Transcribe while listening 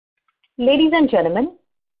Ladies and gentlemen,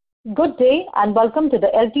 good day and welcome to the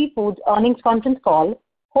LT Foods Earnings Conference Call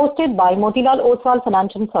hosted by Motilal Oswal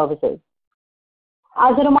Financial Services.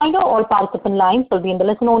 As a reminder, all participant lines will be in the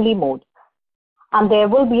listen-only mode, and there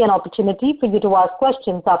will be an opportunity for you to ask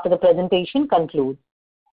questions after the presentation concludes.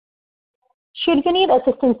 Should you need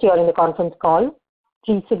assistance during the conference call,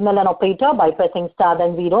 please signal an operator by pressing star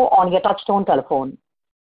then 0 on your touchtone telephone.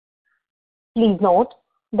 Please note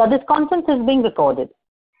that this conference is being recorded.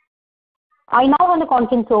 I now hand the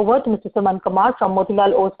conference over to Mr. Sumant Kumar from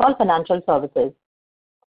Motilal Oswal Financial Services.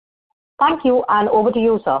 Thank you, and over to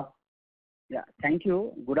you, sir. Yeah, thank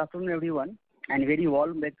you. Good afternoon, everyone, and very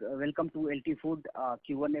warm welcome to LT Food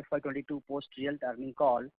Q1FY22 post-result earning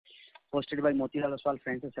call hosted by Motilal Oswal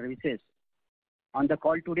Financial Services. On the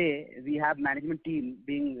call today, we have management team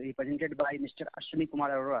being represented by Mr. Ashwini Kumar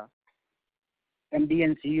Arora, MD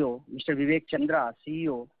and CEO, Mr. Vivek Chandra,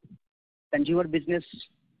 CEO, Consumer Business,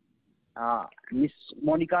 Ms.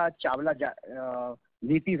 Monica Chawla,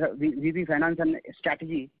 VP Finance and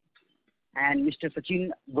Strategy, and Mr.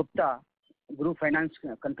 Sachin Gupta, Group Finance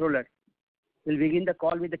Controller. We'll begin the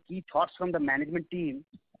call with the key thoughts from the management team.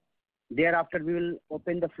 Thereafter, we will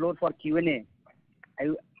open the floor for Q&A.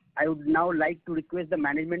 I would now like to request the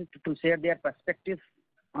management to share their perspective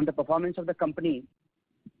on the performance of the company.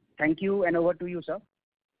 Thank you, and over to you, sir.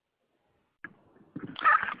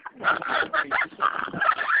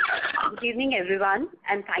 Good evening, everyone,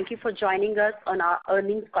 and thank you for joining us on our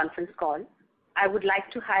earnings conference call. I would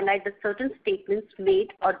like to highlight that certain statements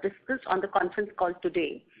made or discussed on the conference call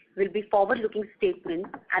today will be forward-looking statements,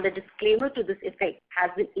 and a disclaimer to this effect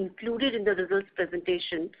has been included in the results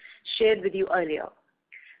presentation shared with you earlier.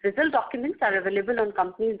 Result documents are available on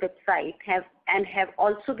company's website and have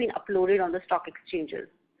also been uploaded on the stock exchanges.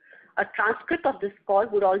 A transcript of this call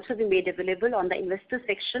would also be made available on the investor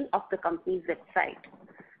section of the company's website.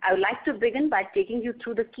 I would like to begin by taking you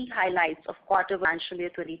through the key highlights of quarter financial year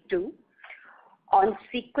 22. On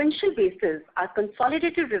sequential basis, our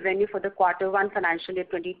consolidated revenue for the quarter 1 financial year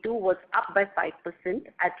 22 was up by 5%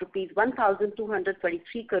 at rupees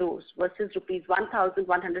 1,223 crores versus rupees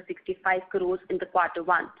 1,165 crores in the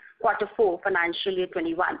quarter 4 financial year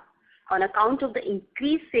 21 on account of the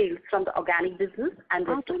increased sales from the organic business and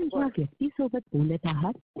the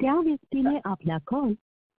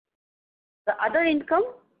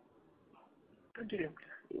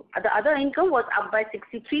other income was up by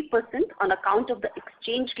 63% on account of the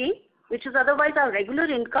exchange gain, which is otherwise our regular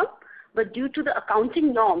income, but due to the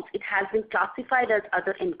accounting norms, it has been classified as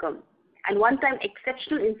other income and one-time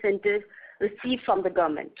exceptional incentive received from the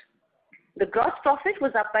government. The gross profit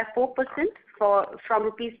was up by 4% from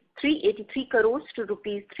rupees 383 crores to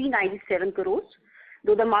rupees 397 crores,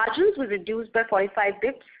 though the margins were reduced by 45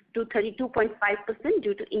 bps to 32.5%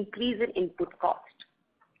 due to increase in input cost.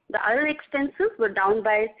 The other expenses were down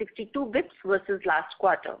by 62 bps versus last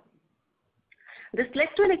quarter. This led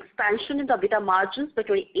to an expansion in the EBITDA margins by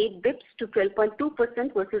 28 bps to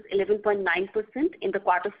 12.2% versus 11.9% in the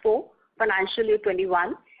quarter 4 financial year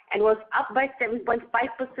 21 and was up by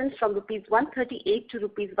 7.5% from rupees 138 to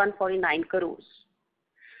rupees 149 crores.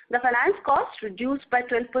 The finance cost reduced by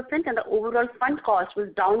 12% and the overall fund cost was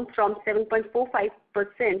down from 7.45%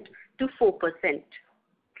 to 4%.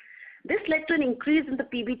 This led to an increase in the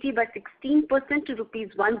PBT by 16% to rupees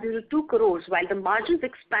 102 crores, while the margins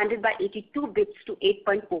expanded by 82 bps to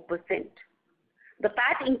 8.4%. The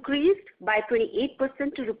PAT increased by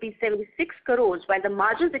 28% to rupees 76 crores, while the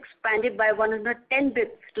margins expanded by 110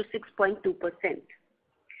 bps to 6.2%.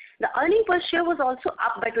 The earning per share was also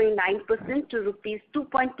up by 29% to rupees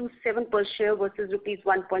 2.27 per share versus rupees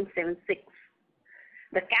 1.76.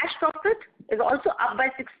 The cash profit is also up by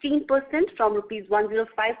 16% from rupees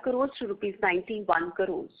 105 crores to rupees 91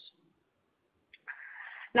 crores.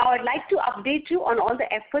 Now I'd like to update you on all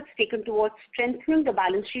the efforts taken towards strengthening the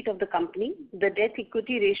balance sheet of the company. The debt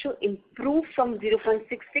equity ratio improved from 0.66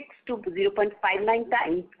 to 0.59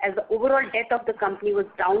 times as the overall debt of the company was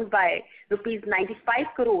down by rupees 95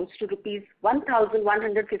 crores to rupees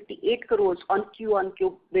 1,158 crores on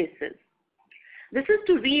Q-on-Q basis. This is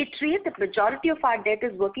to reiterate that majority of our debt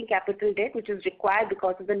is working capital debt, which is required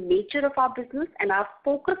because of the nature of our business, and our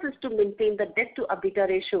focus is to maintain the debt to EBITDA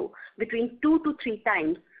ratio between 2 to 3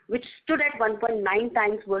 times, which stood at 1.9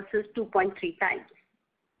 times versus 2.3 times.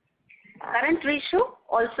 Current ratio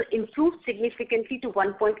also improved significantly to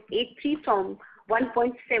 1.83 from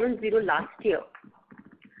 1.70 last year.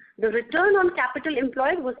 The return on capital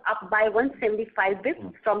employed was up by 175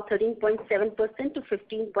 bps from 13.7% to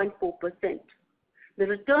 15.4%. The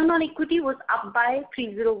return on equity was up by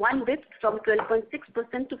 301 bps from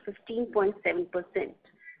 12.6% to 15.7%.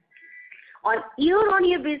 On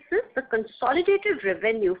year-on-year basis, the consolidated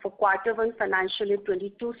revenue for Q1 financial year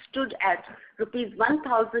 22 stood at rupees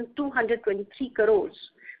 1,223 crores.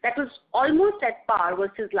 That was almost at par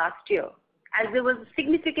versus last year, as there was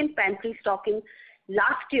significant pantry stocking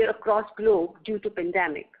last year across globe due to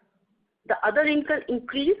pandemic. The other income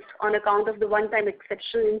increased on account of the one-time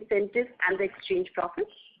exceptional incentive and the exchange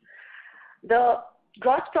profits. The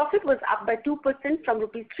gross profit was up by 2% from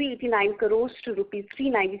rupees 389 crores to rupees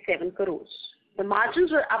 397 crores. The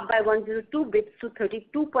margins were up by 102 bits to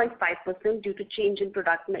 32.5% due to change in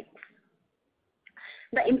product mix.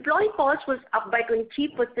 The employee cost was up by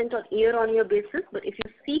 23% on year-on-year basis, but if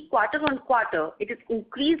you see quarter-on-quarter, it is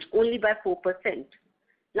increased only by 4%.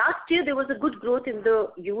 Last year, there was a good growth in the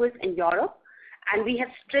US and Europe, and we have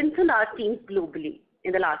strengthened our teams globally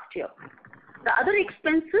in the last year. The other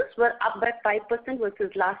expenses were up by 5%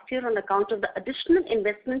 versus last year on account of the additional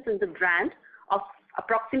investments in the brand of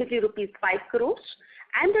approximately rupees 5 crores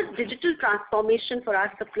and the digital transformation for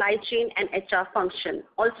our supply chain and HR function,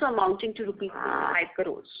 also amounting to rupees 5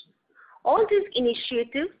 crores. All these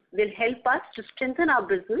initiatives will help us to strengthen our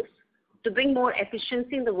business, to bring more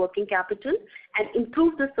efficiency in the working capital and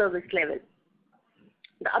improve the service level.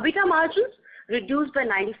 The EBITDA margins reduced by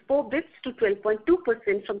 94 bits to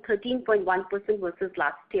 12.2% from 13.1% versus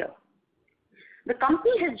last year. The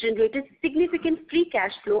company has generated significant free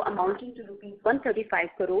cash flow amounting to rupees 135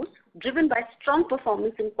 crores, driven by strong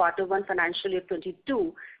performance in Q1 financial year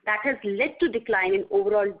 22 that has led to decline in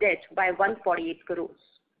overall debt by 148 crores.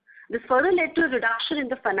 This further led to a reduction in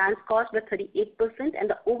the finance cost by 38% and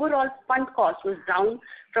the overall fund cost was down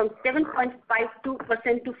from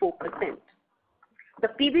 7.52% to 4%. The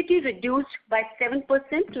PBT reduced by 7%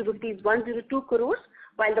 to rupees 102 crores,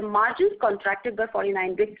 while the margins contracted by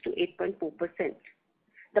 49 basis to 8.4%.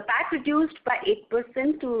 The PAT reduced by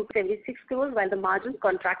 8% to 76 crores, while the margins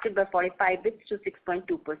contracted by 45 basis to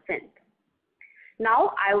 6.2%.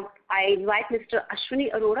 Now, I invite Mr.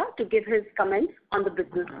 Ashwini Arora to give his comments on the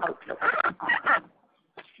business outlook.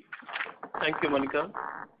 Thank you, Monica.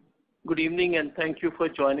 Good evening and thank you for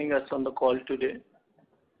joining us on the call today.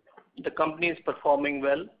 The company is performing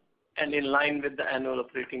well and in line with the annual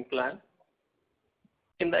operating plan.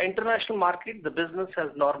 In the international market, the business has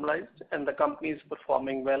normalized and the company is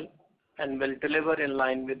performing well and will deliver in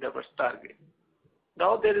line with our target.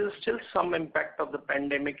 Now there is still some impact of the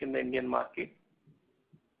pandemic in the Indian market.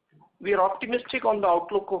 We are optimistic on the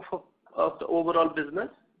outlook of the overall business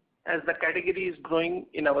as the category is growing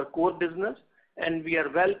in our core business and we are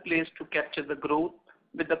well placed to capture the growth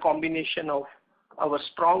with the combination of our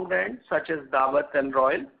strong brands such as DAAWAT and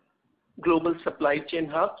Royal, global supply chain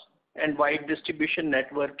hubs and wide distribution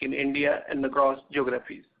network in India and across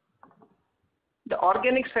geographies. The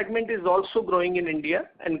organic segment is also growing in India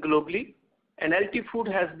and globally, and LT Food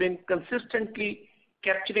has been consistently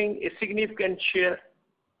capturing a significant share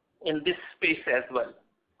in this space as well.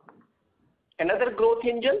 Another growth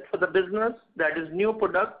engine for the business, that is new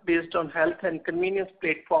product based on health and convenience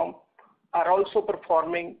platform, are also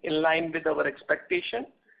performing in line with our expectation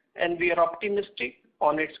and we are optimistic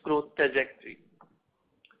on its growth trajectory.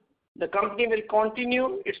 The company will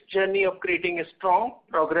continue its journey of creating a strong,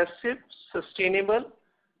 progressive, sustainable,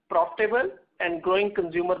 profitable and growing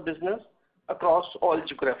consumer business across all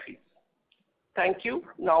geographies. Thank you.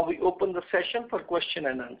 Now we open the session for question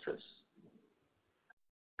and answers.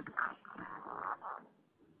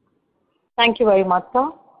 Thank you very much,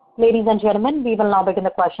 sir. Ladies and gentlemen, we will now begin the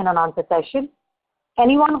question and answer session.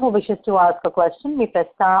 Anyone who wishes to ask a question may press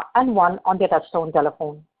star and 1 on their touchtone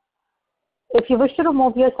telephone. If you wish to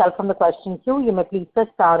remove yourself from the question queue, you may please press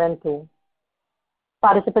star and 2.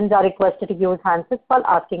 Participants are requested to use handsets while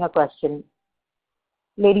asking a question.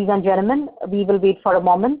 Ladies and gentlemen, we will wait for a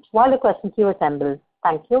moment while the question queue assembles.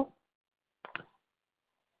 Thank you.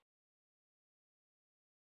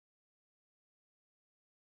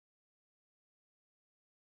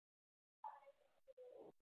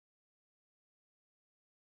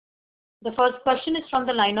 The first question is from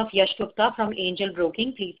the line of Yash Gupta from Angel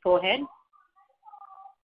Broking. Please go ahead.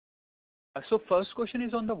 So first question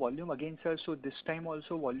is on the volume again, sir. So this time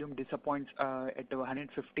also volume disappoints at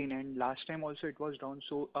 115 and last time also it was down.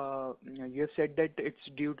 So you have said that it's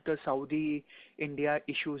due to the Saudi India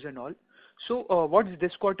issues and all. So what's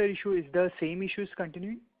this quarter issue? Is the same issues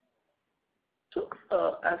continuing? So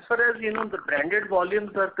as far as the branded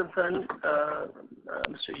volumes are concerned,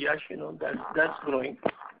 Mr. Yash, that's growing.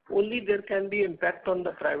 Only there can be impact on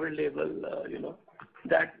the private label,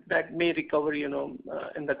 that may recover,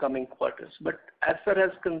 in the coming quarters. But as far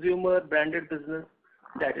as consumer branded business,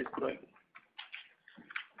 that is growing.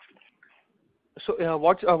 So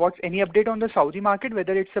what's any update on the Saudi market,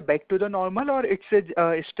 whether it's back to the normal or it's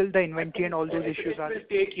still the inventory and all those issues are?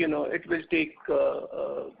 It will take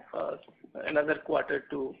another quarter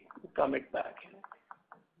to come it back.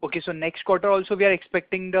 Okay, so next quarter also we are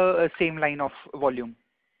expecting the same line of volume.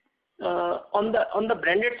 On the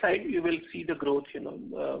branded side, you will see the growth.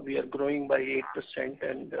 We are growing by 8%,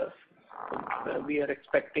 and we are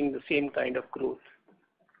expecting the same kind of growth.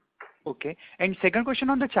 Okay. And second question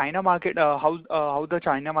on the China market, how the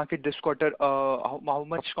China market this quarter, how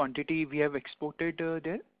much quantity we have exported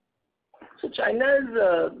there? So China is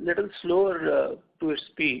a little slower to its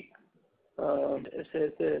speed.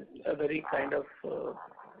 It's a very kind of,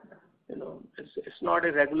 it's not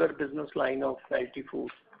a regular business line of LT Food.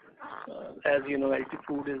 As you know, LT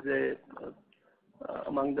Food is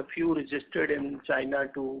among the few registered in China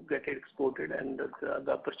to get it exported, and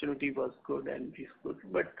the opportunity was good and is good.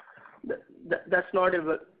 But that's not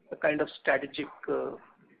a kind of strategic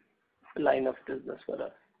line of business for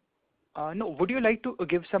us. No, would you like to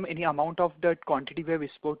give any amount of that quantity we have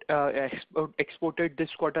exported this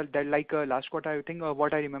quarter? That like last quarter, I think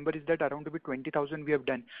what I remember is that around 20,000 we have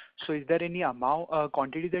done. So is there any amount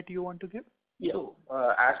quantity that you want to give? Yeah. So,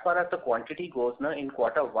 as far as the quantity goes, in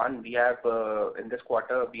quarter one, we have in this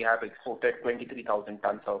quarter we have exported 23,000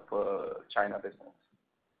 tons of China business.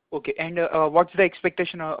 Okay, and what's the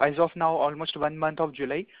expectation as of now, almost 1 month of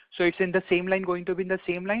July? So it's in the same line, going to be in the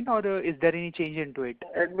same line, or is there any change into it?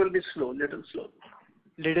 It will be slow, little slow.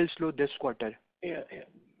 Little slow this quarter. Yeah.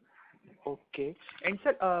 Okay. And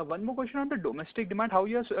sir, one more question on the domestic demand. How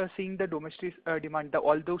you are seeing the domestic demand?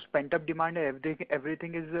 All those pent-up demand,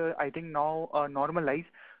 everything is, I think now normalized.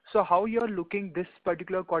 So how you are looking this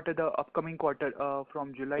particular quarter, the upcoming quarter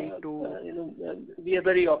from July to? We are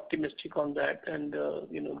very optimistic on that, and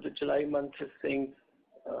the July month is saying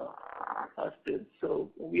us this.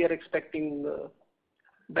 So we are expecting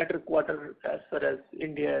better quarter as far as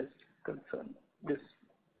India is concerned.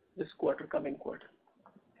 This quarter, coming quarter.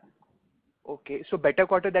 Okay, so better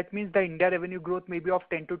quarter, that means the India revenue growth maybe of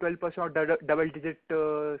 10 to 12% or double digit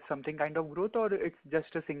something kind of growth, or it's just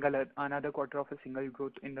another quarter of a single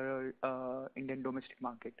growth in the Indian domestic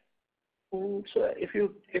market? So if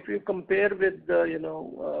you compare with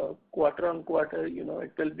the quarter on quarter,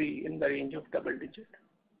 it will be in the range of double digit.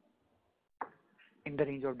 In the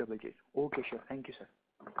range of double digit. Okay, sure. Thank you, sir.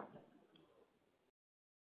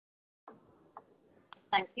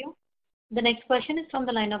 Thank you. The next question is from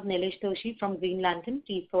the line of Nilesh Doshi from Green Lantern.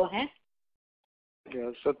 Please go ahead.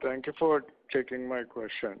 Yes, sir. Thank you for taking my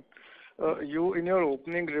question. You, in your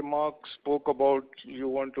opening remarks, spoke about you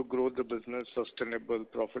want to grow the business sustainable,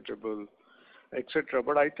 profitable, etc.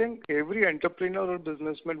 But I think every entrepreneur or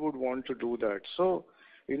businessman would want to do that. So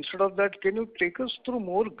instead of that, can you take us through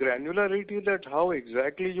more granularity that how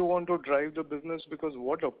exactly you want to drive the business? Because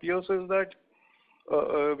what appears is that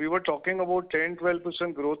we were talking about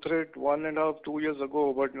 10-12% growth rate 1.5, 2 years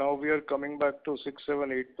ago, but now we are coming back to 6,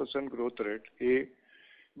 7, 8% growth rate. A.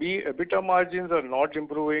 B. EBITDA margins are not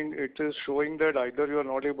improving. It is showing that either you are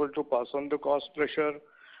not able to pass on the cost pressure,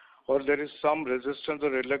 or there is some resistance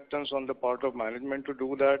or reluctance on the part of management to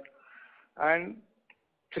do that. And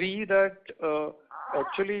 3, that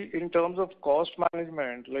actually in terms of cost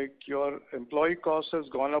management, like your employee cost has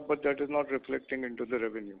gone up, but that is not reflecting into the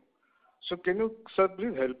revenue. So can you, sir,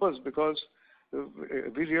 please help us, because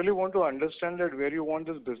we really want to understand that where you want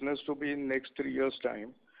this business to be in next 3 years'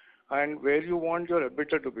 time, and where you want your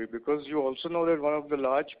EBITDA to be, because you also know that one of the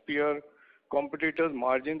large peer competitors'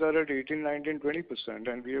 margins are at 18, 19, 20%,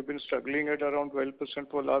 and we have been struggling at around 12%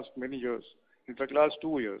 for last many years, in fact last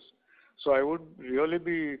 2 years. So I would really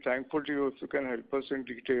be thankful to you if you can help us in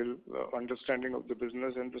detail understanding of the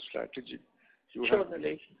business and the strategy. Sure,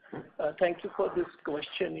 Nilesh. Thank you for this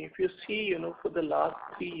question. If you see, for the last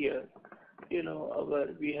 3 years,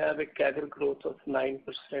 we have a CAGR growth of 9%,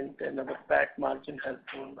 and our PAT margin has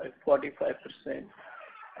grown by 45%.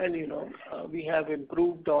 And we have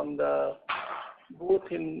improved on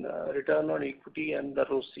both in return on equity and the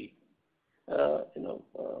ROCE.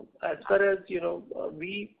 As far as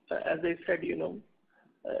as I said,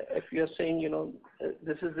 if you are saying,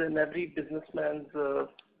 this is in every businessman's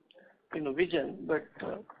vision, but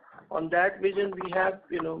on that vision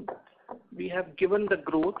we have given the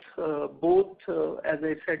growth both as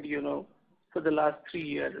I said for the last 3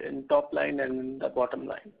 years in top line and in the bottom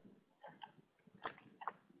line.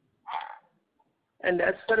 And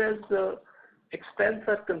as far as expense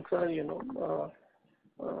are concerned,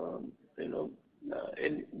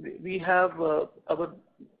 we have our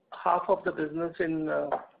half of the business in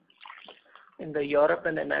the Europe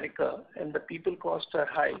and America, and the people costs are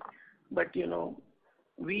high. But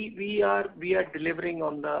we are delivering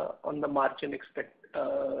on the margin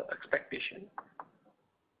expectation.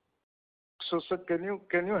 So, sir, can you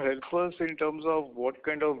help us in terms of what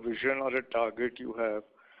kind of vision or a target you have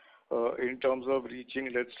in terms of reaching,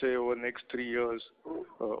 let's say, over the next 3 years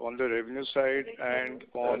on the revenue side and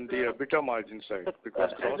on the EBITDA margin side?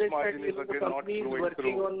 Because gross margin is again not flowing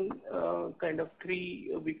through. Working on kind of three,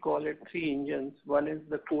 we call it three engines. One is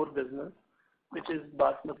the core business, which is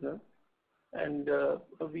basmati, and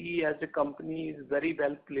we as a company is very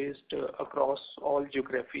well placed across all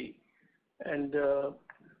geography. And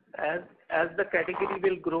as the category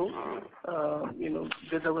will grow,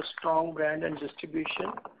 with our strong brand and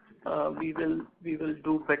distribution, we will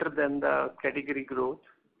do better than the category growth,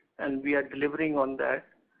 and we are delivering on that.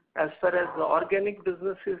 As far as the organic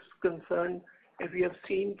business is concerned, if we have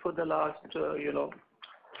seen for the last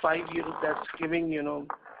 5 years, that's giving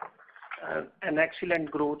an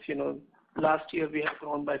excellent growth. Last year we have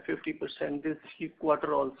grown by 50%. This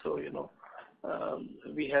quarter also,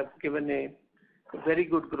 we have given a very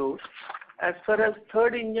good growth. As far as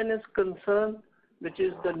third engine is concerned, which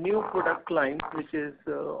is the new product line, which is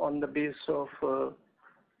on the base of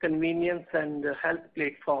convenience and health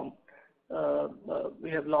platform.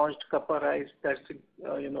 We have launched Kappa Rice. That's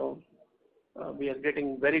we are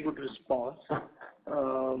getting very good response.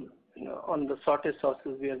 On the sauté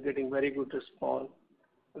sauces, we are getting very good response.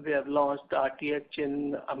 We have launched RTH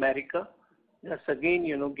in America. That's again,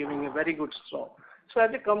 giving a very good strong. So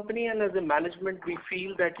as a company and as a management, we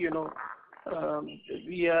feel that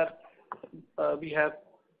we have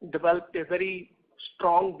developed a very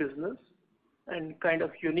strong business and kind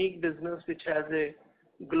of unique business which has a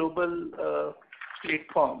global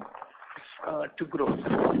platform to grow.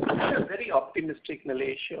 We are very optimistic,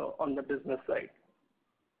 Nilesh, on the business side.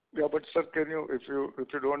 Yeah, but sir, can you, if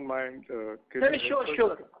you don't mind,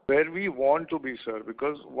 Sure. Where we want to be, sir?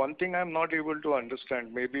 Because one thing I'm not able to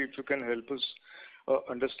understand, maybe if you can help us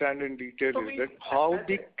understand in detail, is that how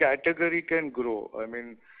the category can grow. I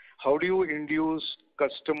mean, how do you induce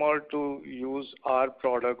customer to use our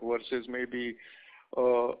product versus maybe,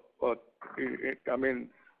 other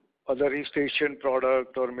East Asian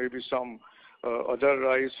product or maybe some other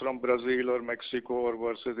rice from Brazil or Mexico or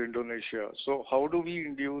versus Indonesia? So how do we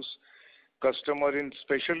induce customer,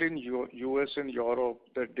 especially in US and Europe,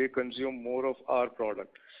 that they consume more of our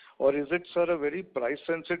product? Or is it, sir, a very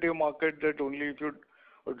price-sensitive market that only if you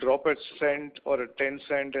drop a cent or a 10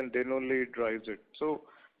 cent and then only it drives it? So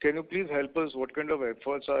can you please help us? What kind of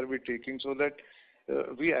efforts are we taking so that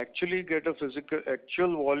we actually get a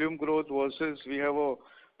actual volume growth versus we have a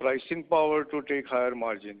pricing power to take higher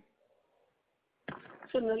margin?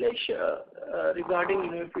 So Nilesh,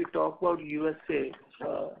 regarding, if we talk about USA,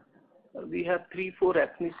 we have 3-4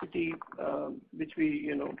 ethnicity which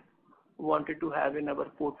we, wanted to have in our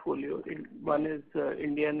portfolio. One is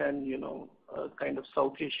Indian and, kind of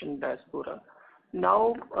South Asian diaspora.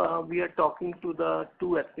 Now we are talking to the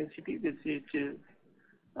 2 ethnicity, which is,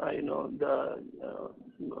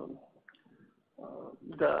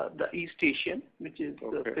 the East Asian, which is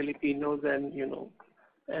the Filipinos and,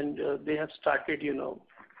 and they have started,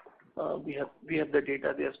 we have the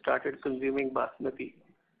data, they have started consuming basmati.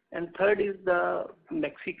 And third is the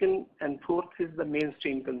Mexican, and fourth is the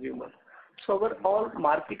mainstream consumer. So our all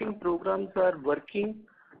marketing programs are working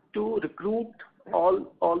to recruit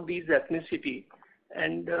all these ethnicity.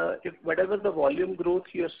 And if whatever the volume growth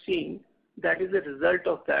you are seeing, that is a result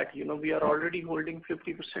of that. We are already holding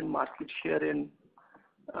 50% market share in,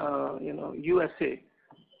 USA.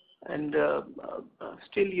 And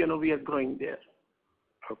still, we are growing there.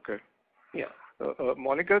 Okay. Yeah.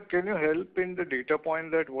 Monica, can you help in the data point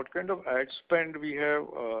that what kind of ad spend we have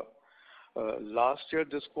last year,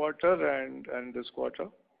 this quarter, and this quarter?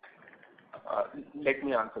 Let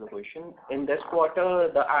me answer the question. In this quarter,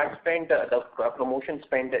 the ad spend, the promotion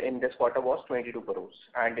spend in this quarter was 22 crores,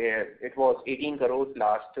 and it was 18 crores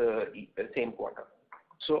last same quarter.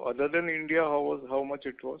 So other than India, how much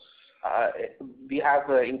it was? We have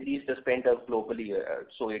increased the spend globally.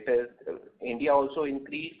 So it is India also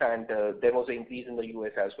increased, and there was an increase in the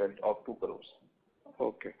US as well of 2 crores.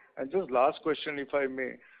 Okay. And just last question, if I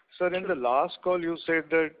may. Sir, in the last call, you said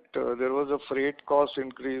that there was a freight cost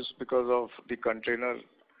increase because of the container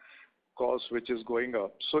cost, which is going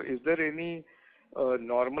up. So is there any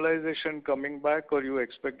normalization coming back, or you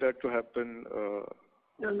expect that to happen?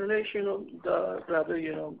 No, Nilesh,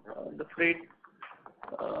 the freight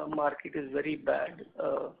market is very bad.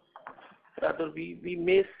 Rather, we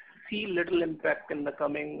may see little impact in the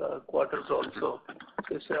coming quarters also.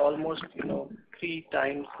 So it's almost 3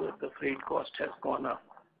 times the freight cost has gone up.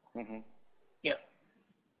 Mm-hmm. Yeah.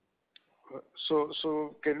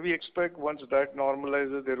 So can we expect once that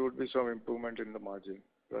normalizes, there would be some improvement in the margin,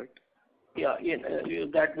 right? Yeah,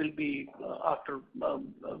 that will be after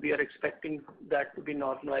we are expecting that to be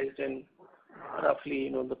normalized, and roughly,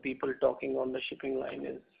 the people talking on the shipping line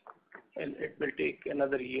is, and it will take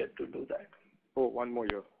another year to do that. Oh, 1 more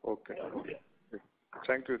year. Okay. Yeah.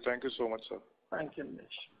 Thank you. Thank you so much, sir. Thank you,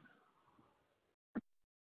 Nish.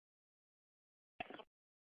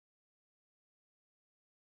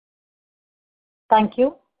 Thank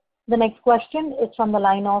you. The next question is from the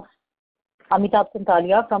line of Amitabh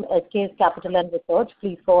Santalia from SKS Capital and Research.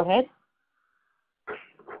 Please go ahead.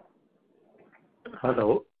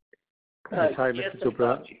 Hello. Hi, Hi, Mr.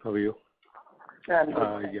 Chopra. How are you?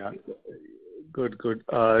 Yeah. Good.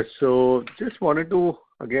 So just wanted to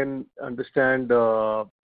again understand in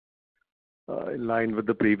line with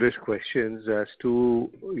the previous questions as to,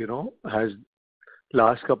 has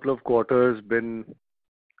last couple of quarters been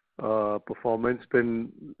performance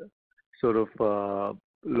been sort of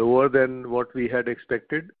lower than what we had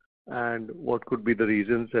expected, and what could be the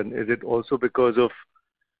reasons, and is it also because of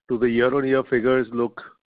the year-on-year figures look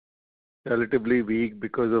relatively weak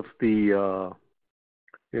because of the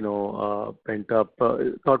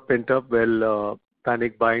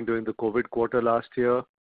panic buying during the COVID quarter last year?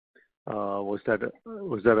 Was that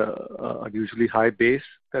a unusually high base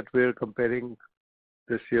that we're comparing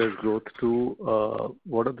this year's growth to?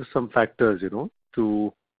 What are some factors,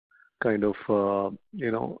 to kind of,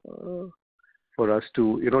 for us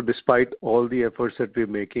to, despite all the efforts that we're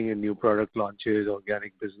making in new product launches,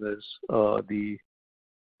 organic business, the,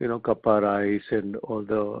 Kappa Rice and all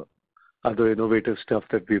the other innovative stuff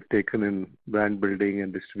that we've taken in brand building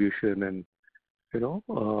and distribution and,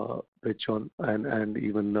 which and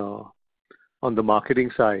even on the marketing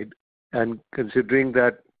side, and considering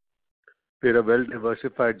that we're a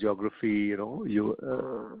well-diversified geography,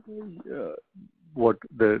 what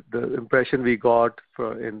the impression we got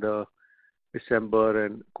in the December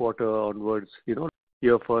and quarter onwards,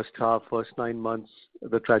 year first half, first 9 months,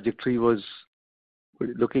 the trajectory was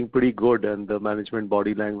looking pretty good, and the management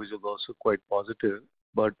body language was also quite positive.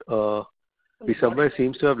 But we somewhere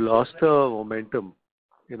seems to have lost the momentum,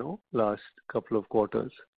 last couple of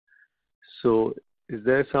quarters. So is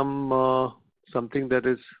there something that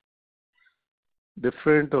is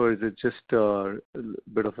different, or is it just a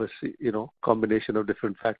bit of a combination of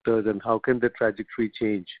different factors, and how can the trajectory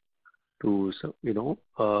change to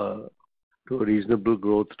a reasonable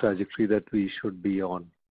growth trajectory that we should be on?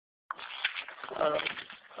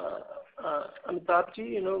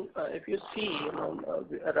 Amitabhji, if you see,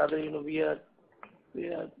 we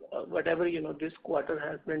are whatever this quarter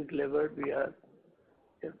has been delivered, we are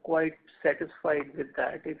quite satisfied with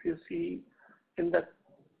that. If you see in the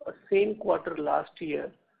same quarter last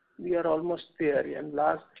year, we are almost there. And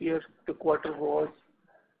last year the quarter was,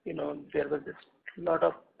 there was a lot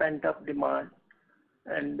of pent-up demand,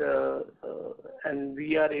 and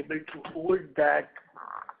we are able to hold that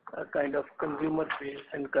kind of consumer base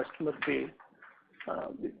and customer base.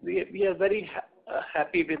 We are very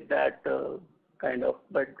happy with that kind of.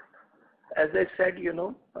 But as I said, we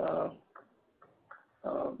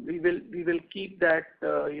will keep that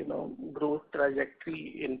growth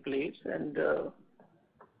trajectory in place, and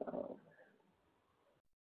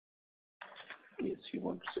yes, you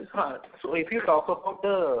want to say? So if you talk about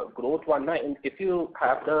the growth one, if you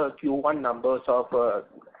have the Q1 numbers of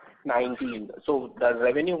 19, so the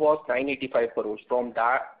revenue was 985 crores. From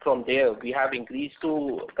there, we have increased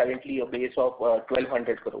to currently a base of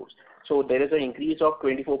 1200 crores. So there is an increase of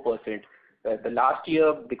 24%. The last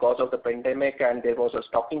year, because of the pandemic and there was a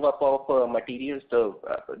stocking up of materials, the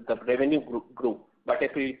revenue grew. But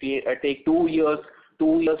if we take 2 years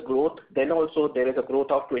growth, then also there is a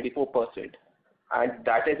growth of 24%, and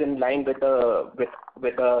that is in line with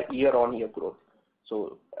a year-on-year growth.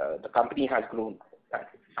 So the company has grown that.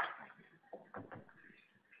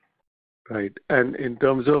 Right. And in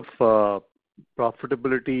terms of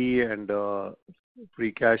profitability and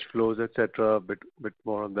free cash flows, etc., bit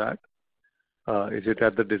more on that. Is it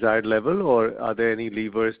at the desired level, or are there any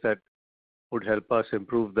levers that would help us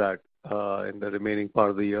improve that in the remaining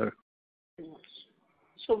part of the year?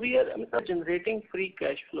 So we are generating free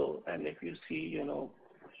cash flow, and if you see,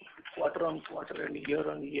 quarter on quarter and year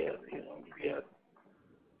on year,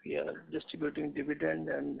 we are distributing dividend,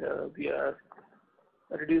 and we are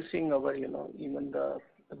reducing our, even the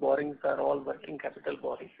borrowings are all working capital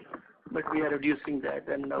borrowings, but we are reducing that,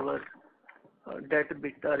 and our debt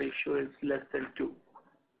EBITDA ratio is less than 2.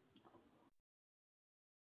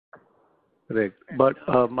 Right. But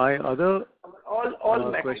my other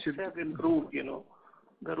all metrics question have improved.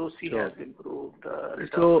 The ROCE has improved. The return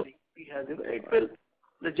so on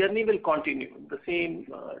the journey will continue. The same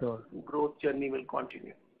Sure. growth journey will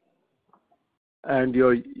continue. And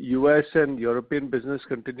your US and European business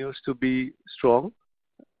continues to be strong,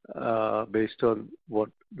 based on what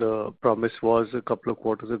the promise was a couple of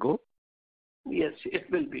quarters ago? Yes, it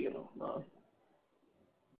will be,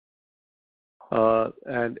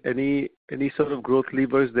 And any sort of growth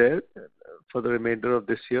levers there for the remainder of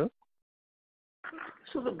this year?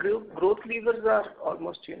 So the growth levers are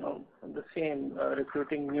almost, the same,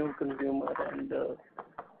 recruiting new consumer and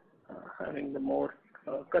having the more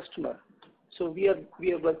customer. So we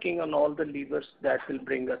are working on all the levers that will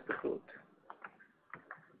bring us the growth.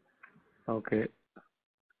 Okay.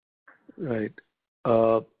 Right.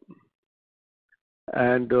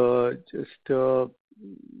 And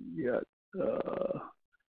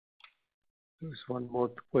there's one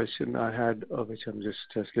more question I had, which I'm just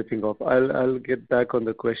slipping off. I'll get back on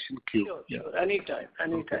the question queue. Sure, sure. Anytime.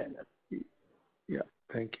 Okay. Yeah.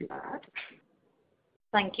 Thank you.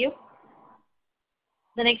 Thank you.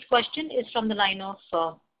 The next question is from the line of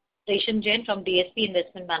Resham Jain from DSP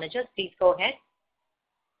Investment Managers. Please go ahead.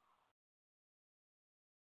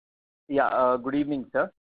 Yeah, good evening,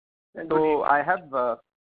 sir. So I have a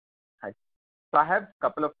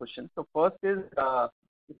couple of questions. So first is,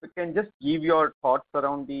 if you can just give your thoughts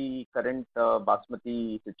around the current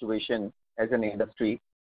basmati situation as an industry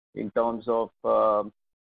in terms of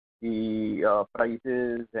the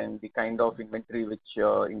prices and the kind of inventory which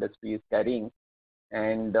industry is carrying,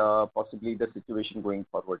 and possibly the situation going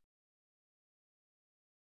forward.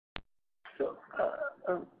 So,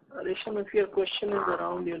 Resham, if your question is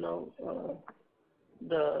around,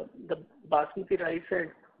 the basmati rice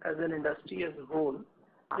as an industry as a whole,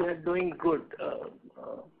 they are doing good.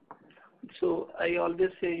 So I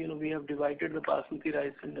always say, we have divided the basmati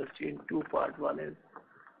rice industry in two parts. One is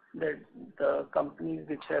that the companies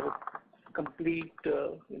which have complete,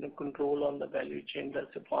 control on the value chain,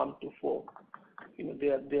 that's a farm to fork. They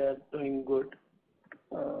are doing good.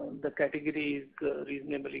 The category is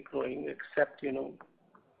reasonably growing, except,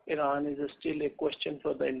 Iran is still a question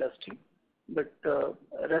for the industry. But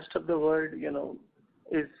rest of the world,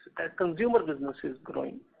 is consumer business is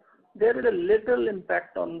growing. There is a little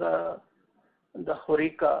impact on the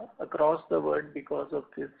Horeca across the world because of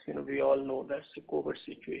this. We all know that's the COVID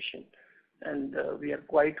situation, and we are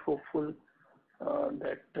quite hopeful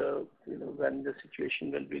that when the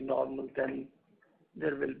situation will be normal, then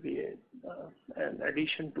there will be an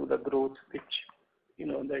addition to the growth which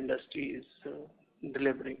the industry is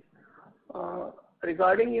delivering.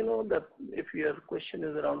 Regarding if your question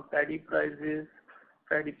is around paddy prices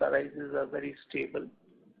are very stable,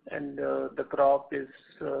 and the crop is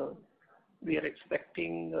we are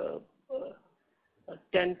expecting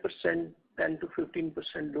 10% to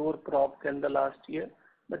 15% lower crop than the last year,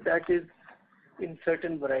 but that is in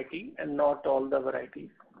certain variety and not all the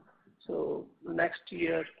varieties. So next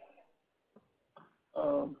year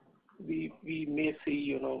we may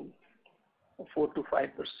see 4 to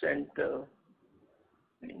 5%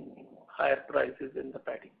 higher prices in the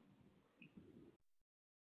paddy.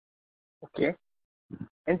 Okay.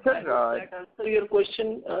 And sir, does that answer your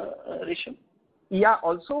question, Resham? Yeah.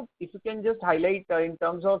 Also, if you can just highlight in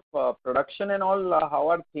terms of production and all, how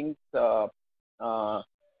are things?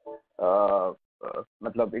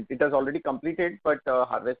 It has already completed, but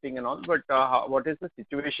harvesting and all. But what is the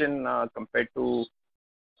situation compared to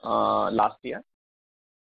last year?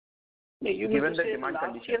 Given the demand last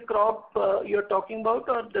condition. Year crop you're talking about,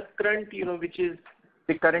 or the current, which is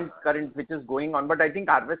the current which is going on, but I think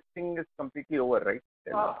harvesting is completely over, right?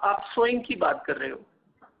 आप sowing की बात कर रहे हो?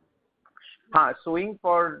 हाँ, sowing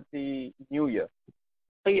for the new year.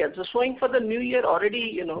 Yeah, so sowing for the new year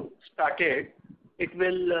already, started. It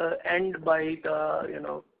will end by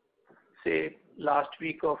the, say last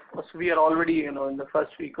week of. So we are already, in the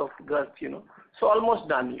first week of August, so almost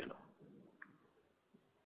done,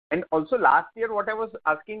 And also last year, what I was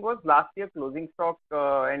asking was last year closing stock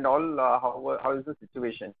and all. How is the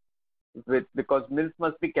situation? Because mills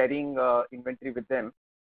must be carrying inventory with them.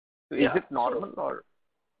 So is it normal or?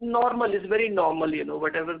 Normal is very normal.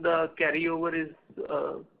 Whatever the carryover is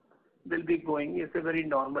will be going. It's a very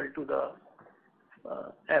normal to the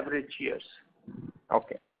average years.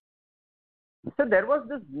 Okay. So there was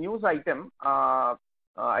this news item.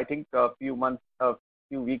 I think a few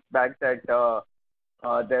weeks back that.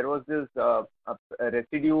 There was this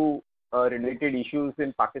residue related issues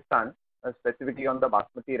in Pakistan, specifically on the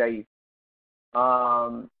basmati rice,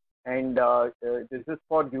 and this is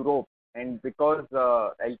for Europe, and because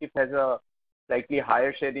LT has a slightly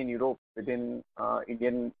higher share in Europe within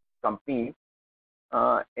Indian companies,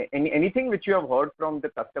 Anything which you have heard from the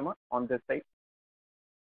customer on this side?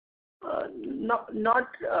 Not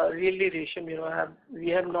really, Resham. We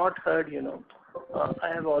have not heard. I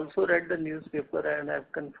have also read the newspaper and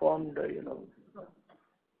have confirmed,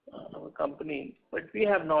 our company, but we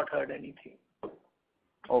have not heard anything.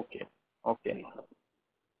 Okay.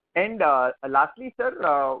 And lastly,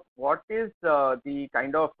 sir, what is the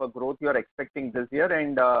kind of growth you are expecting this year,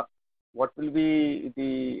 and what will be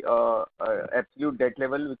the absolute debt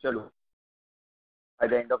level which are by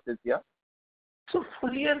the end of this year? So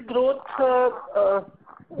full year growth,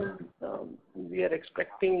 we are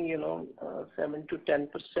expecting, 7 to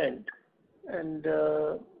 10%. And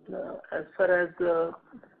as far as the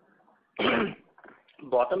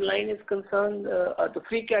bottom line is concerned, the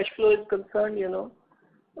free cash flow is concerned,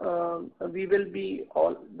 we will be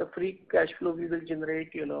the free cash flow we will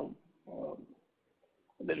generate,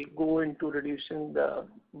 will go into reducing the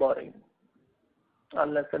borrowing,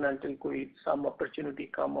 unless and until some opportunity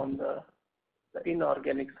come on the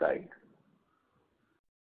inorganic side.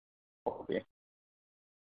 Okay.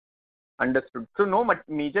 Understood. So no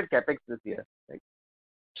major capex this year, right?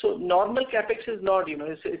 So normal capex is not,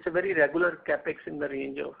 it's a very regular capex in the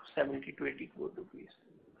range of 70 to 80 crore rupees.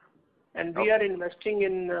 And we are investing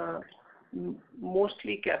in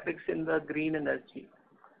mostly capex in the green energy.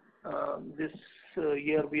 This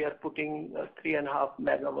year we are putting 3.5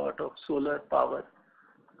 megawatt of solar power.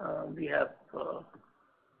 We have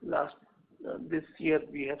this year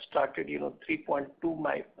we have started 3.2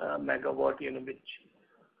 megawatt, which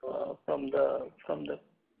from the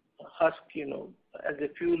husk, as a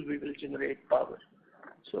fuel we will generate power.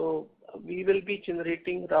 So we will be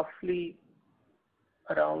generating roughly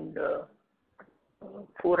around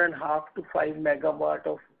 4.5 to 5 megawatt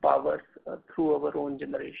of power through our own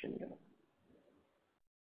generation.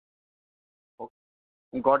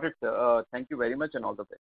 Okay. Got it. Thank you very much and all the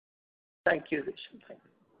best. Thank you, Risham. Thank you.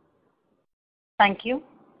 Thank you.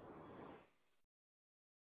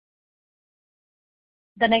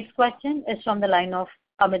 The next question is from the line of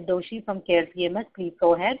Amit Doshi from Care PMS. Please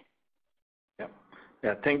go ahead.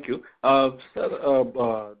 Yeah. Thank you.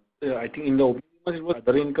 Sir, I think in the opening it was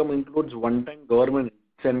other income includes one-time government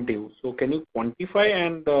incentive. So can you quantify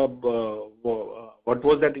and what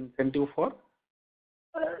was that incentive for?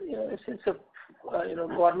 It's a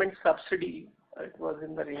government subsidy. It was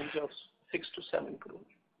in the range of 6 to 7 crore.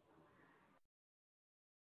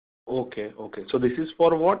 Okay. So this is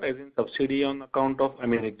for what? As in subsidy on account of? I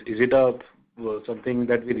mean, is it something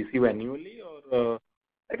that we receive annually or?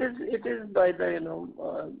 It is by the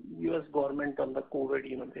U.S. government on the COVID.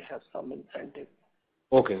 They have some incentive.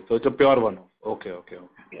 Okay, so it's a pure one. Okay.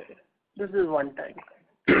 Yeah. This is one time.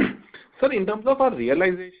 Sir, in terms of our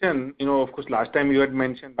realization, of course, last time you had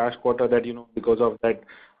mentioned last quarter that because of that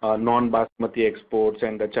non-basmati exports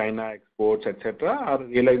and the China exports, etc., our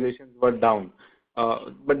realizations were down.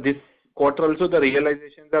 But this quarter also the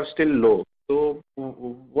realizations are still low. So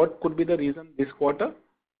what could be the reason this quarter?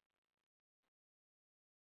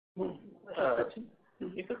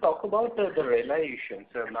 If you talk about the realizations,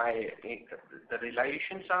 the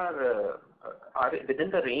realizations are within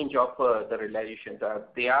the range of the realizations.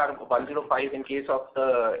 They are 105 in case of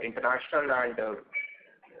the international, and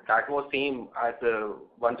that was same as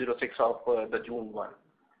 106 of the June one.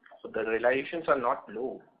 So the realizations are not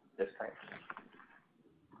low this time.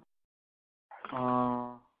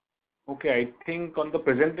 Okay, I think on the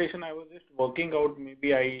presentation I was just working out.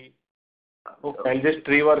 Maybe I'll just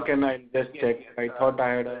rework and I'll just check. I thought I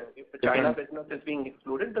had if the China business is being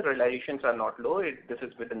excluded, the realizations are not low. This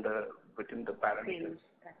is within the parameters.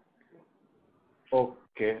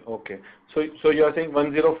 Okay. So you are saying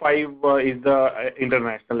 105 is the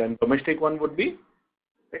international and domestic one would be?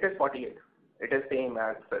 It is 48. It is same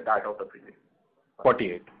as that of the previous.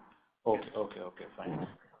 48. Okay, fine.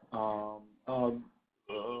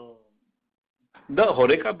 The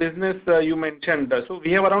Horeca business you mentioned, so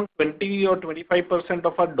we have around 20 or 25%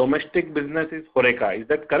 of our domestic business is Horeca. Is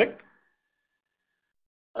that correct?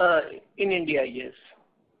 In India, yes.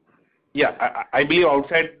 Yeah, I believe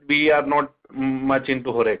outside we are not much into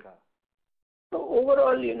Horeca. So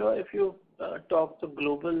overall, if you talk the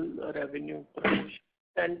global revenue,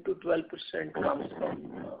 10 to 12% comes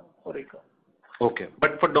from Horeca. Okay,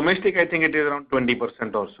 but for domestic, I think it is around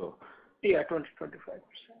 20% or so. Yeah, 20 to 25%.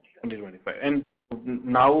 20-25. And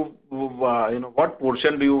now, what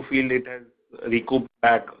portion do you feel it has recouped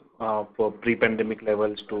back for pre-pandemic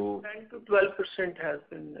levels to? 10 to 12% has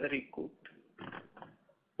been recouped.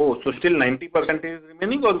 Oh, so still 90% is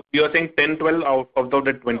remaining, or you are saying 10, 12 out of the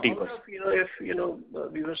 20%? If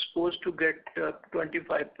we were supposed to get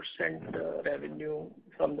 25% revenue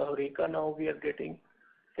from the Horeca, now we are getting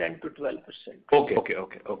 10 to 12%.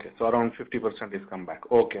 Okay. So around 50% is come back.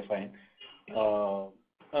 Okay, fine.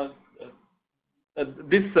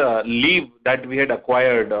 This leave that we had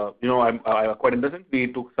acquired, I acquired in the sense we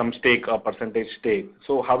took some stake, a percentage stake.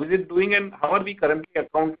 So how is it doing, and how are we currently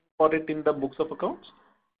accounting for it in the books of accounts?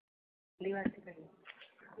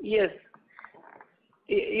 Yes.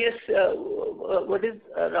 What is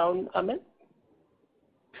around, Amit?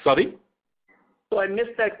 Sorry? So I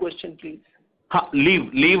missed that question, please.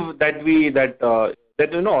 Leave that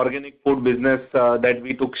organic food business that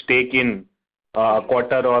we took stake in a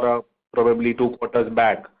quarter or probably 2 quarters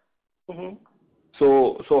back. Mm-hmm.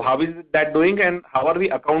 So how is that doing, and how are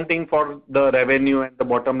we accounting for the revenue and the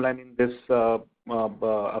bottom line in this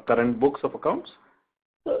current books of accounts?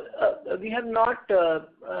 We have not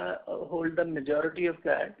hold the majority of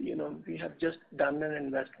that. We have just done an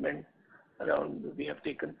investment we have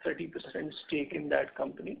taken 30% stake in that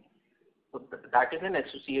company. So that is an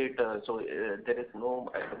associate, there is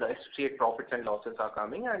no, the associate profits and losses are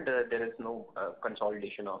coming, and there is no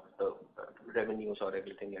consolidation of the revenues or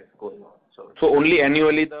everything is going on. So only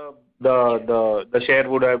annually the share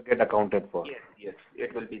would have get accounted for? Yes,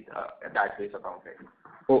 it will be that way accounted.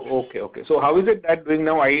 Oh, okay. So how is it that doing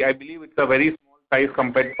now? I believe it's a very small size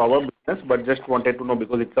compared to our business, but just wanted to know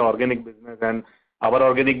because it's an organic business and our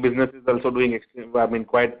organic business is also doing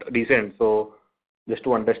quite decent. So just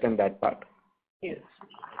to understand that part. Yes.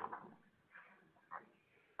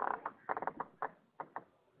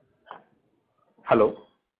 Hello?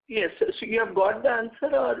 Yes. So you have got the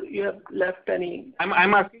answer, or you have left any?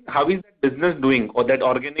 I'm asking how is that business doing, or that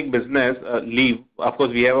organic business leave? Of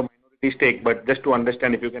course, we have a minority stake, but just to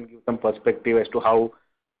understand if you can give some perspective as to how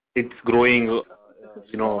it's growing. It's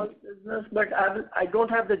a small business, but I don't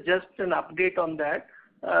have just an update on that.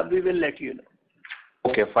 We will let you know.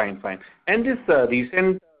 Okay, fine. And this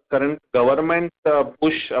recent current government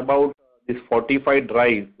push about this fortified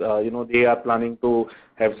rice, they are planning to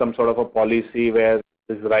have some sort of a policy where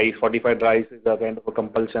this fortified rice is a kind of a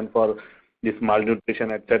compulsion for this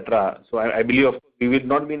malnutrition, etc. So I believe, of course, we will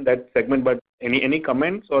not be in that segment, but any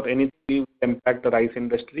comments or anything will impact the rice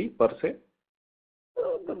industry per se?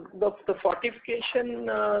 The fortification,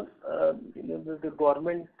 the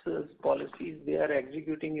government policies, they are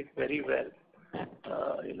executing it very well.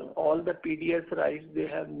 All the PDS rice they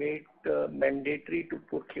have made mandatory to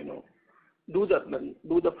put, do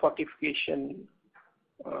the fortification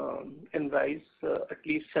in rice, at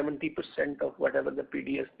least 70% of whatever the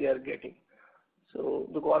PDS they are getting. So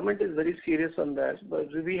the government is very serious on that. But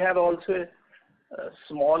we have also a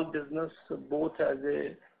small business, both as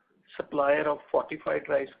a supplier of fortified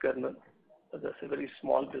rice kernel. That's a very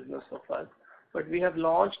small business of us. But we have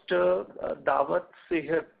launched DAAWAT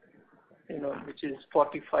LT, which is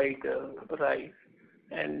fortified rice,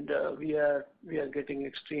 and we are getting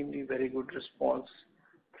extremely very good response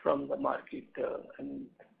from the market, and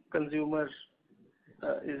consumers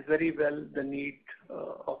is very well the need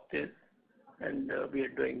of this, and we are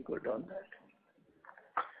doing good on that.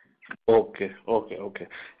 Okay.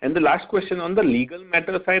 And the last question on the legal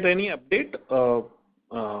matter side, any update?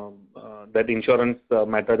 That insurance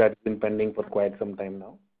matter that's been pending for quite some time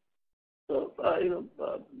now. So,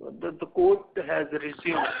 the court has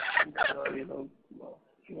resumed.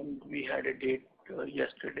 We had a date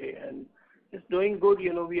yesterday, and it's doing good.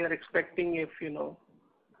 We are expecting if no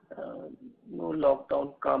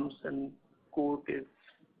lockdown comes and court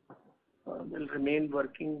will remain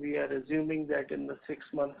working, we are assuming that in the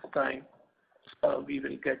 6 months' time we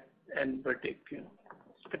will get an verdict.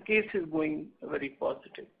 The case is going very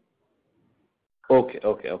positive. Okay.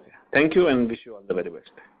 Thank you, and wish you all the very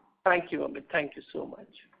best. Thank you, Amit. Thank you so much.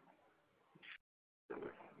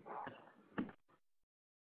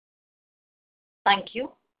 Thank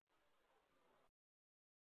you.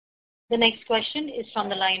 The next question is from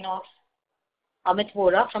the line of Amit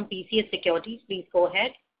Vora from PCS Securities. Please go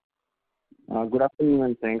ahead. Good afternoon,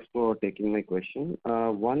 and thanks for taking my question.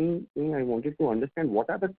 One thing I wanted to understand, what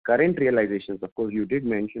are the current realizations? Of course, you did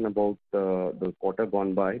mention about the quarter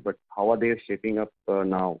gone by, but how are they shaping up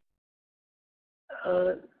now?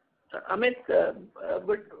 Amit,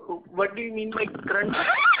 what do you mean by current?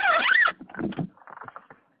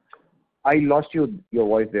 I lost your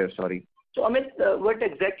voice there, sorry. So, Amit, what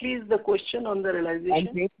exactly is the question on the realization? I'm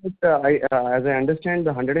saying that, as I understand,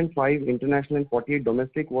 the 105 international and 48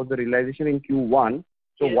 domestic was the realization in Q1.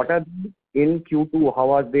 So, What are they in Q2?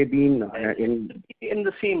 How are they been in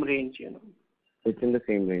the same range, It's in the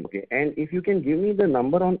same range. Okay. And if you can give me the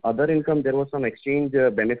number on other income, there was some exchange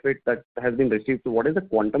benefit that has been received. So what is the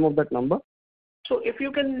quantum of that number? So if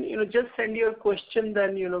you can, just send your question,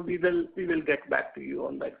 then, we will get back to you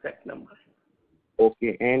on the exact number.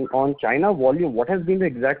 Okay. And on China volume, what has been the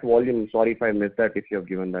exact volume? Sorry if I missed that, if you have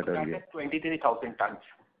given that earlier. That is 23,000 tons.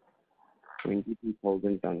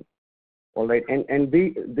 23,000 tons. All right. And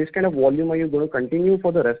this kind of volume, are you going to continue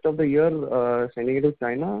for the rest of the year, sending it to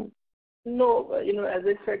China? No, as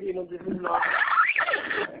I said, this is not.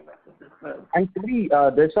 And sorry,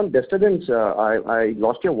 there's some disturbance. I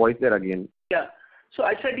lost your voice there again. Yeah. So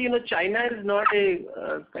I said, China is not a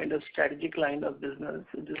kind of strategic line of business.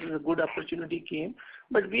 This is a good opportunity came,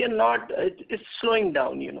 but we are not. It's slowing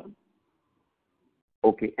down.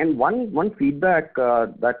 Okay. And one feedback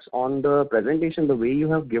that's on the presentation, the way you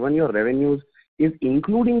have given your revenues is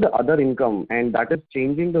including the other income, and that is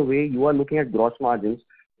changing the way you are looking at gross margins.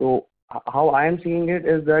 So how I am seeing it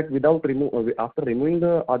is that after removing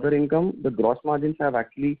the other income, the gross margins have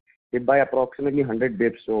actually hit by approximately 100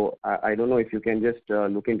 bips. So I don't know if you can just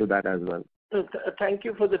look into that as well. Thank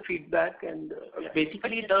you for the feedback. And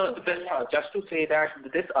basically, just to say that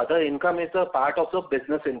this other income is a part of the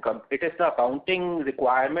business income. It is the accounting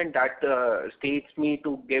requirement that states me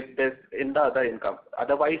to give this in the other income.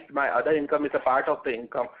 Otherwise, my other income is a part of the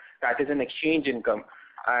income that is an exchange income.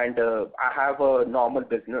 And I have a normal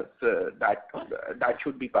business that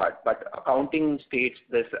should be part, but accounting states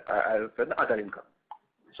this as an other income.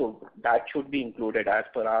 So that should be included as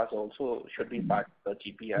per us, also should be part of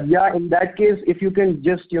the GP. Yeah, in that case, if you can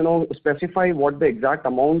just, specify what the exact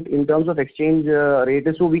amount in terms of exchange rate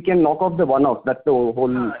is, so we can knock off the one-off. That's the whole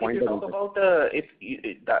point. If you talk about if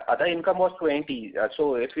the other income was 20,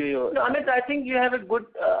 so if you... No, Amit, I think you have a good,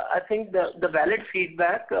 I think the valid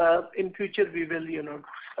feedback. In future, we will,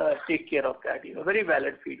 take care of that. Very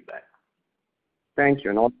valid feedback. Thank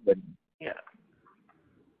you. Not bad. Yeah.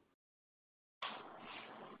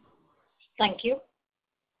 Thank you.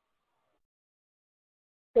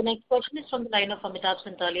 The next question is from the line of Amitabh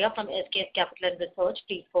Santalia from SKS Capital and Research.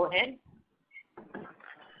 Please go ahead.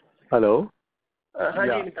 Hello. Hi,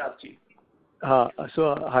 Amitabh ji.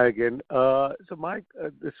 So hi again. So Mike,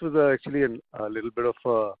 this was actually a little bit of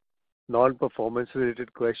a non-performance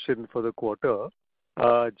related question for the quarter.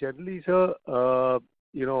 Generally, sir,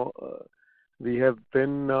 we have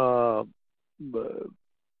been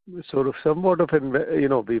sort of somewhat of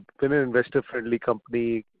we've been an investor-friendly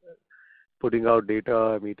company, putting out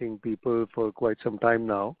data, meeting people for quite some time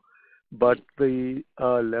now. But the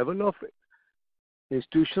level of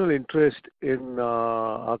institutional interest in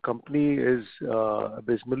our company is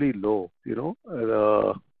abysmally low.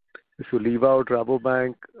 If you leave out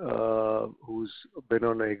Rabobank, who's been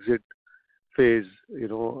on an exit phase,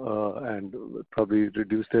 and probably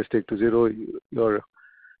reduce their stake to zero,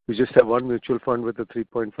 you just have one mutual fund with a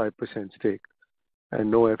 3.5% stake and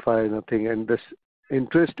no FI, nothing. And this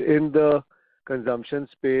interest in the consumption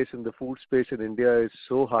space and the food space in India is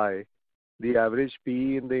so high. The average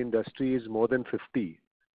PE in the industry is more than 50.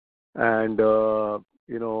 And, our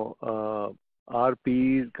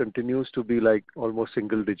PE continues to be like almost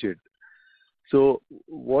single digit. So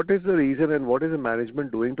what is the reason and what is the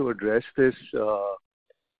management doing to address this,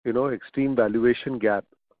 extreme valuation gap,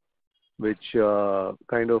 which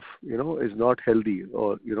kind of, is not healthy,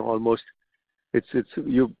 or, almost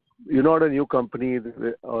you're not a new company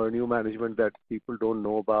or a new management that people don't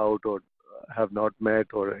know about or have not met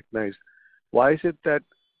or recognized. Why is it that,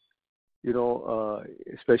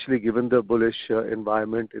 especially given the bullish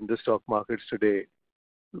environment in the stock markets today,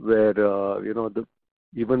 where,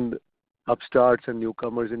 even upstarts and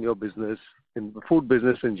newcomers in your business, in the food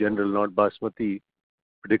business in general, not basmati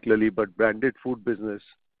particularly, but branded food business,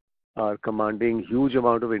 are commanding huge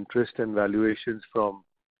amount of interest and valuations from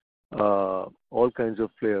all kinds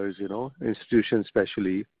of players, institutions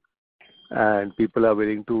especially, and people are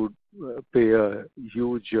willing to pay a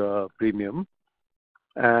huge premium,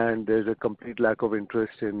 and there's a complete lack of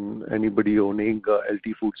interest in anybody owning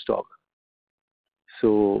LT Food stock.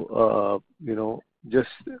 So, just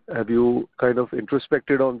have you kind of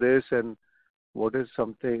introspected on this, and what is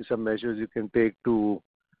some measures you can take to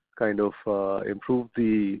kind of improve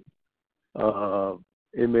the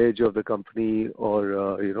image of the company,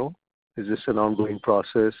 or is this an ongoing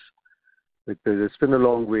process? Because it's been a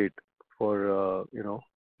long wait for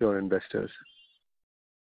your investors.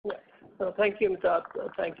 Yeah. Thank you, Amitabh.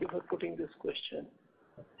 Thank you for putting this question.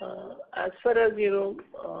 As far as the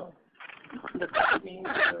company's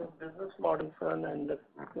business model, and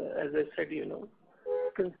as I said,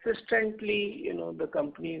 consistently, the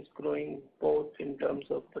company is growing both in terms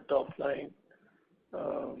of the top line,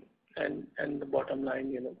 and the bottom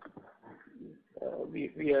line,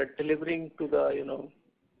 we are delivering to the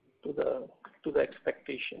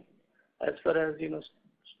expectation. As far as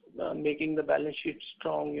making the balance sheet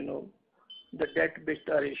strong, the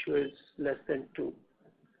debt-EBITDA ratio is less than 2.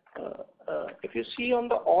 If you see on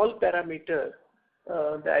the all parameter,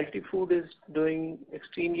 the LT Food is doing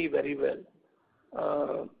extremely very well.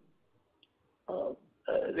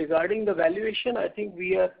 Regarding the valuation, I think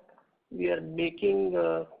we are making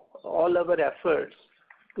all our efforts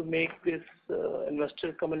to make this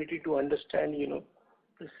investor community to understand,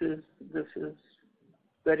 this is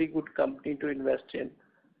very good company to invest in.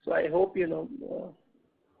 So I hope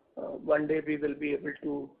one day we will be able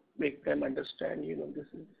to make them understand, this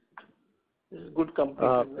is good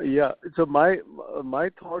company. Yeah. So my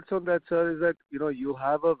thoughts on that, sir, is that you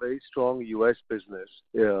have a very strong U.S. business,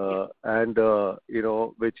 and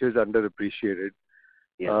which is underappreciated.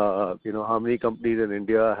 Yeah. How many companies in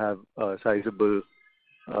India have a sizable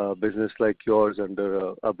business like yours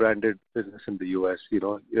under a branded business in the U.S.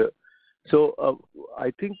 So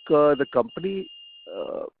I think the company.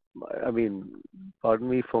 I mean, pardon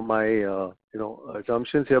me for my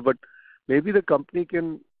assumptions here, but maybe the company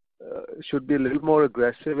should be a little more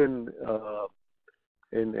aggressive in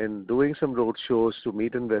doing some road shows to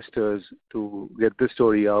meet investors to get the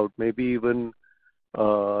story out. Maybe even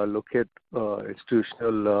look at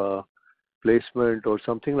institutional placement or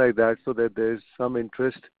something like that, so that there's some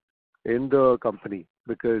interest in the company,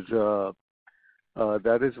 because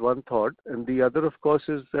that is one thought. And the other, of course,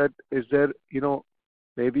 is there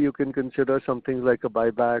maybe you can consider something like a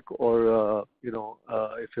buyback, or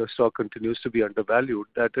if your stock continues to be undervalued,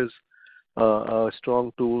 that is a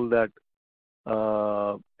strong tool that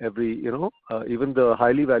even the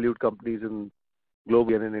highly valued companies in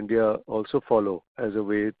globally and in India also follow as a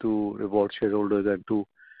way to reward shareholders and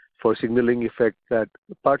for signaling effect, that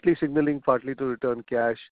partly signaling, partly to return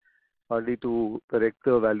cash, partly to correct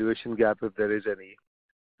the valuation gap if there is any.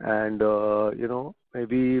 And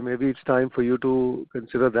maybe it's time for you to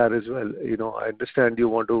consider that as well. I understand you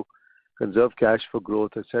want to conserve cash for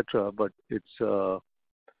growth, etc. But it's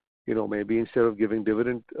maybe instead of giving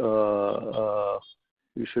dividend,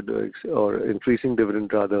 you should or increasing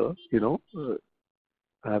dividend rather.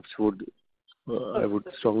 Perhaps I would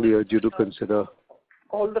strongly urge you to consider.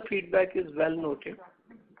 All the feedback is well noted,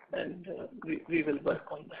 and we will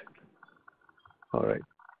work on that. All right.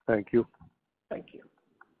 Thank you. Thank you.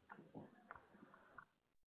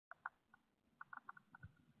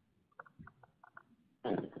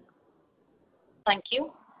 Thank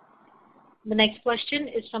you. The next question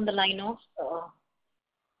is from the line of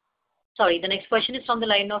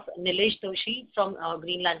Nilesh Doshi from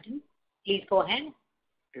Green Lantern. Please go ahead.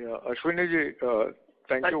 Yeah, Ashwini ji,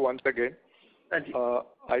 thank you once again. Thank you.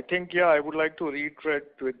 I think, I would like to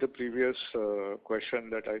reiterate with the previous question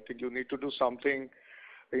that I think you need to do something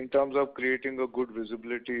in terms of creating a good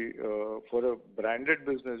visibility for a branded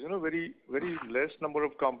business. Very, very less number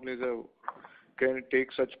of companies can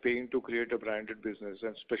take such pain to create a branded business,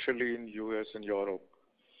 and especially in US and Europe.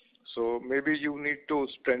 So maybe you need to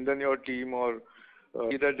strengthen your team, or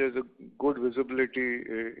either there's a good visibility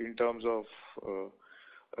in terms of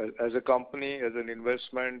as a company, as an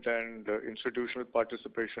investment, and institutional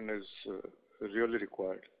participation is really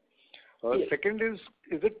required. Yes. Second is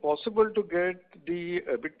it possible to get the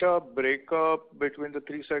EBITDA breakup between the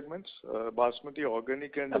three segments, Basmati,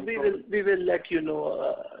 Organic, and... We will let you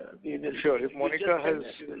know. Sure, if Monica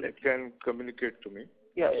can communicate to me.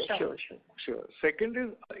 Yeah, sure. Second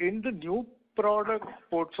is, in the new product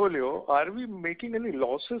portfolio, are we making any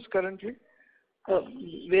losses currently?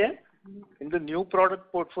 Where? In the new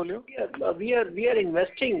product portfolio? Yeah, we are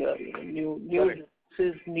investing. New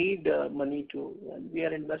businesses need money too, and we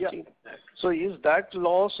are investing. Yeah. So is that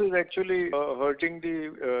loss is actually hurting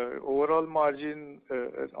the overall margin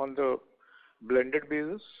on the blended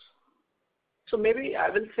basis? So maybe I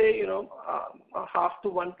will say 0.5 to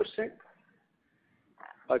 1%.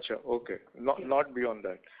 Acha, okay. Not beyond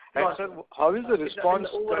that. And sir, how is the response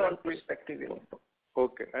overall perspective?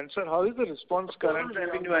 Okay. And sir, how is the response currently?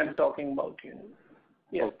 Revenue I'm talking about.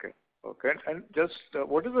 Yeah. Okay. And just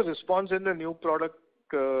what is the response in the new product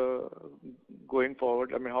going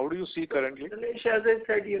forward? I mean, how do you see currently? As I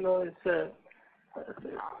said, it's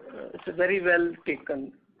a very well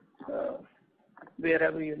taken.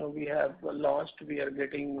 Wherever we have launched, for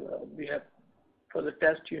the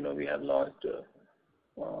test, we have launched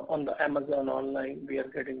on the Amazon online. We are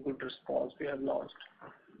getting good response. We have launched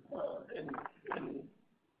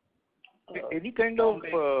any kind of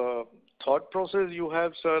thought process you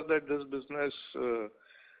have, sir, that this business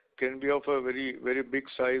can be of a very, very big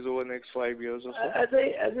size over the next 5 years or so? As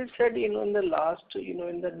I said, in the last,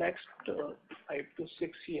 in the next 5 to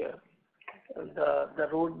 6 years, the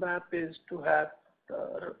roadmap is to have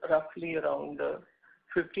roughly around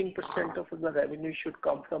 15% of the revenue should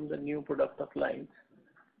come from the new product of lines,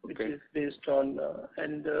 which is based on,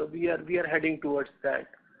 and we are heading towards that.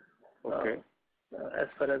 As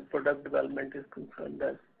far as product development is concerned,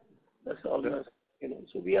 that's almost,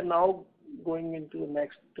 so we are now going into the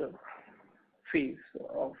next phase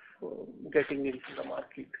of getting into the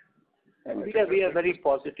market, and we are very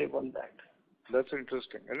positive on that. That's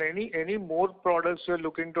interesting. And any more products you're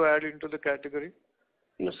looking to add into the category?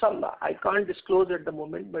 Some I can't disclose at the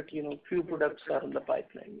moment, but few products are in the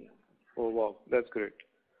pipeline. Yeah. Oh wow, that's great.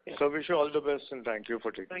 Yeah. So wish you all the best and thank you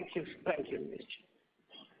for taking. Thank you,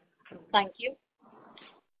 Mr. Thank you.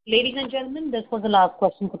 Ladies and gentlemen, this was the last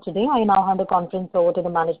question for today. I now hand the conference over to the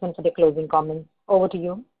management for the closing comments. Over to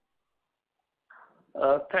you.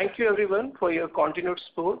 Thank you everyone for your continued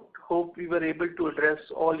support. Hope we were able to address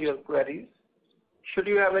all your queries. Should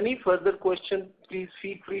you have any further questions, please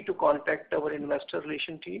feel free to contact our investor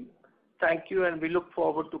relation team. Thank you, and we look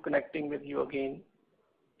forward to connecting with you again.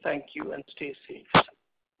 Thank you, and stay safe.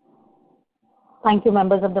 Thank you,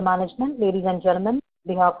 members of the management. Ladies and gentlemen,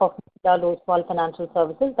 on behalf of Motilal Oswal Financial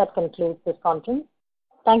Services, that concludes this conference.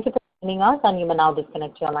 Thank you for joining us, and you may now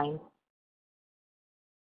disconnect your line.